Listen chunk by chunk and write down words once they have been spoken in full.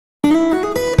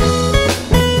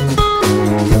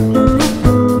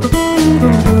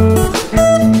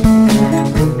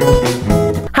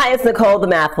it's Nicole, the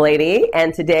math lady,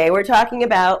 and today we're talking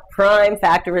about prime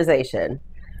factorization.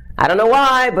 I don't know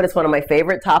why, but it's one of my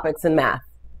favorite topics in math.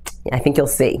 I think you'll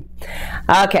see.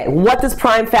 Okay, what does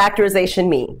prime factorization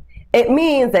mean? It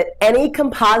means that any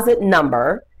composite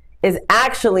number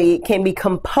can be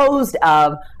composed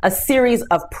of a series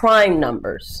of prime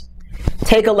numbers.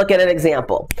 Take a look at an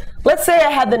example. Let's say I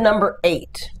had the number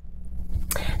 8.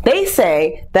 They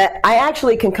say that I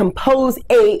actually can compose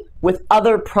 8 with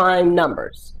other prime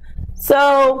numbers.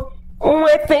 So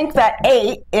I think that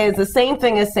 8 is the same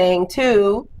thing as saying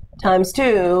 2 times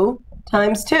 2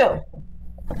 times 2.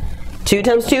 2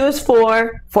 times 2 is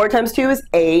 4, 4 times 2 is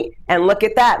 8, and look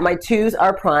at that, my 2's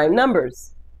are prime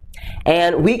numbers.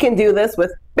 And we can do this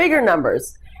with bigger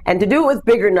numbers. And to do it with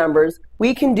bigger numbers,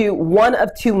 we can do one of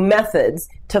two methods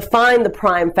to find the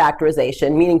prime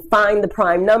factorization, meaning find the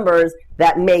prime numbers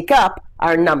that make up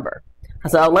our number.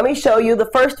 So let me show you the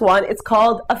first one. It's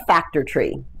called a factor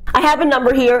tree. I have a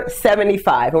number here,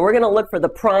 75, and we're going to look for the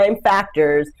prime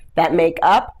factors that make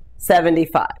up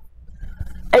 75.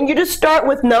 And you just start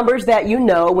with numbers that you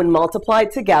know when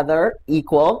multiplied together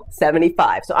equal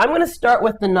 75. So I'm going to start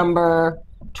with the number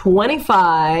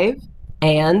 25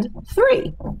 and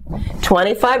 3.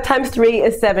 25 times 3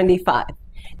 is 75.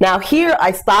 Now here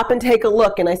I stop and take a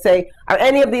look and I say, are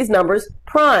any of these numbers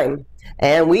prime?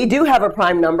 And we do have a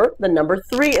prime number. The number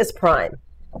 3 is prime.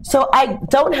 So I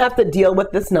don't have to deal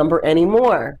with this number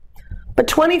anymore. But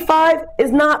 25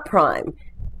 is not prime.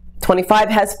 25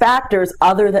 has factors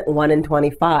other than 1 and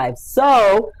 25.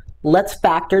 So let's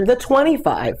factor the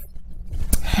 25.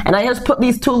 And I just put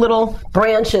these two little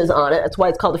branches on it. That's why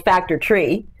it's called a factor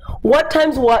tree. What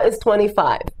times what is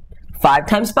 25? 5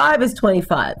 times 5 is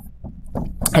 25.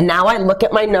 And now I look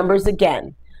at my numbers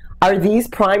again. Are these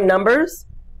prime numbers?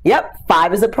 Yep,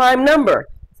 5 is a prime number.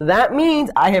 So that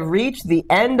means I have reached the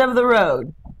end of the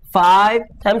road. 5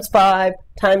 times 5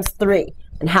 times 3.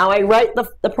 And how I write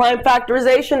the prime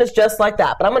factorization is just like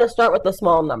that. But I'm going to start with the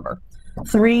small number.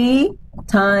 3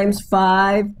 times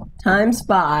 5 times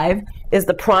 5 is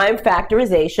the prime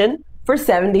factorization for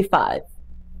 75.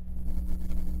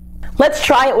 Let's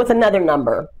try it with another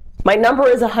number. My number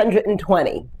is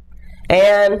 120.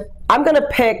 And I'm going to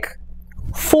pick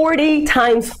 40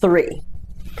 times 3.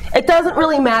 It doesn't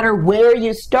really matter where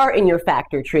you start in your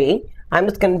factor tree. I'm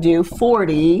just going to do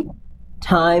 40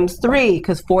 times 3,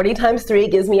 because 40 times 3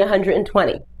 gives me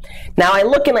 120. Now I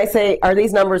look and I say, are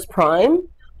these numbers prime?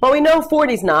 Well, we know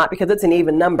 40 is not because it's an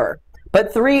even number.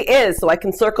 But 3 is, so I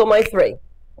can circle my 3.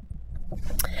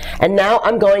 And now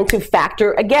I'm going to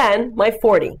factor again my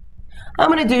 40. I'm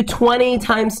going to do 20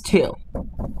 times 2.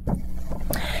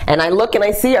 And I look and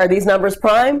I see, are these numbers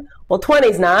prime? Well, 20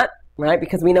 is not, right?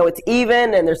 Because we know it's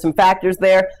even and there's some factors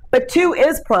there. But 2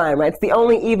 is prime, right? It's the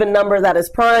only even number that is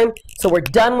prime. So we're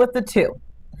done with the 2.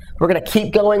 We're going to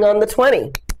keep going on the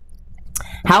 20.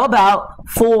 How about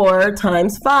 4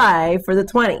 times 5 for the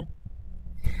 20?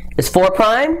 Is 4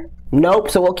 prime?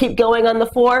 Nope. So we'll keep going on the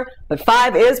 4. But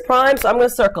 5 is prime, so I'm going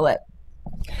to circle it.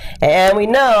 And we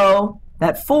know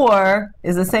that 4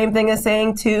 is the same thing as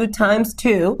saying 2 times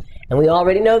 2. And we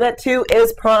already know that 2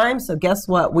 is prime, so guess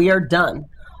what? We are done.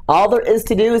 All there is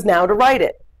to do is now to write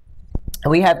it.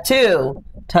 And we have 2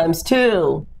 times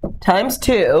 2 times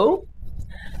 2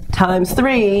 times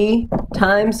 3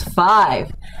 times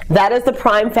 5. That is the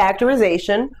prime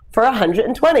factorization for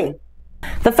 120.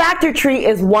 The factor tree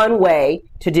is one way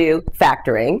to do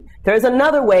factoring. There's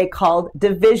another way called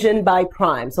division by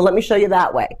prime. So let me show you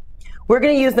that way. We're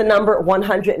going to use the number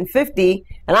 150,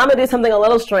 and I'm going to do something a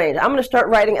little strange. I'm going to start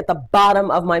writing at the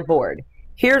bottom of my board.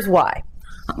 Here's why.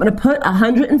 I'm going to put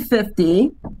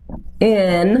 150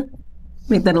 in,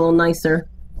 make that a little nicer.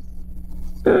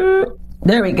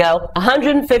 There we go,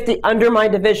 150 under my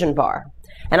division bar.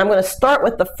 And I'm going to start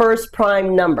with the first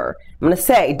prime number. I'm going to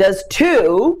say, does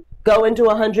 2 go into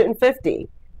 150?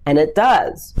 And it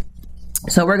does.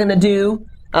 So we're going to do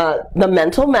the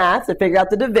mental math to figure out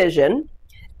the division.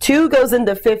 2 goes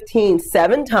into 15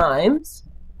 7 times.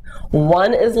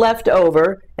 1 is left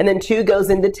over. And then 2 goes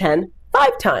into 10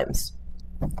 5 times.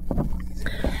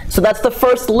 So that's the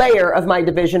first layer of my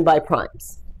division by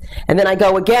primes. And then I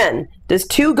go again. Does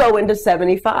 2 go into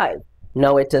 75?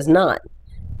 No, it does not.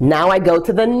 Now I go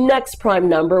to the next prime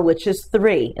number, which is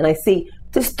 3. And I see,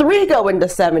 does 3 go into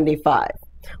 75?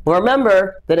 Well,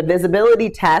 remember, the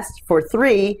divisibility test for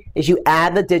 3 is you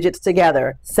add the digits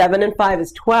together. 7 and 5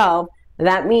 is 12.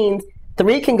 That means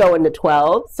 3 can go into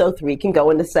 12, so 3 can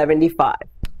go into 75.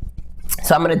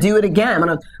 So I'm going to do it again. I'm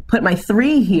going to put my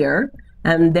 3 here,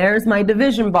 and there's my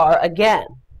division bar again.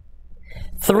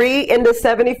 3 into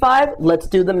 75, let's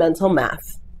do the mental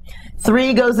math.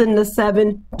 3 goes into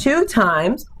 7 2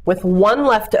 times. with 1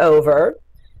 left over.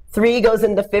 3 goes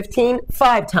into 15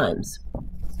 5 times.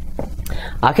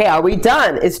 Okay, are we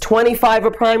done? Is 25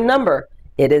 a prime number?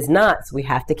 It is not, so we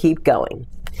have to keep going.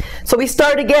 So we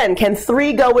start again. Can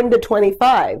 3 go into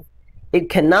 25? It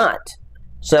cannot.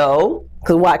 So,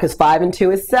 why? Because 5 and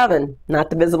 2 is 7, not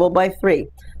divisible by 3.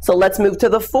 So let's move to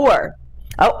the 4.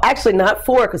 Oh, actually not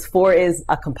 4, because 4 is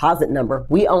a composite number.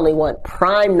 We only want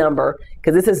prime number,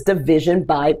 because this is division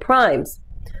by primes.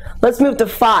 Let's move to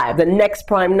 5, the next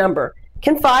prime number.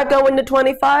 Can 5 go into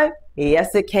 25?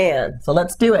 Yes, it can. So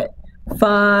let's do it.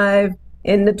 5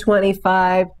 into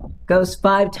 25 goes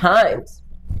 5 times.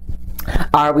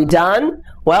 Are we done?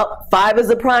 Well, 5 is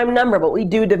a prime number, but we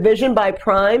do division by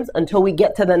primes until we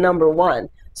get to the number 1.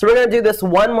 So we're going to do this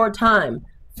one more time.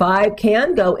 5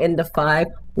 can go into 5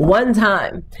 one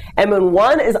time. And when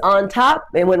 1 is on top,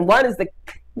 and when 1 is the...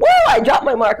 Whoa, I dropped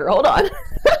my marker. Hold on.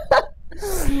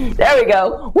 There we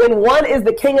go. When 1 is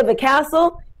the king of the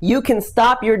castle, you can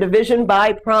stop your division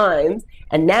by primes.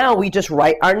 And now we just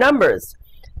write our numbers.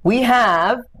 We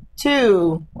have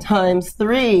 2 times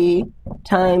 3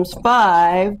 times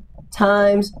 5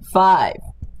 times 5.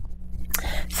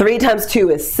 3 times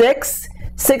 2 is 6.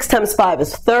 6 times 5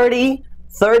 is 30.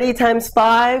 30 times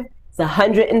 5 is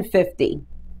 150.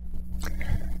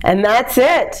 And that's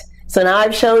it. So now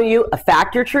I've shown you a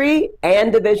factor tree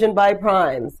and division by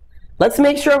primes. Let's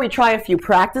make sure we try a few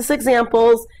practice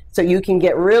examples so you can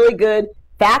get really good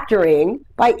factoring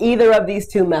by either of these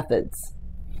two methods.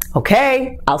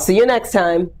 Okay, I'll see you next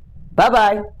time.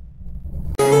 Bye-bye.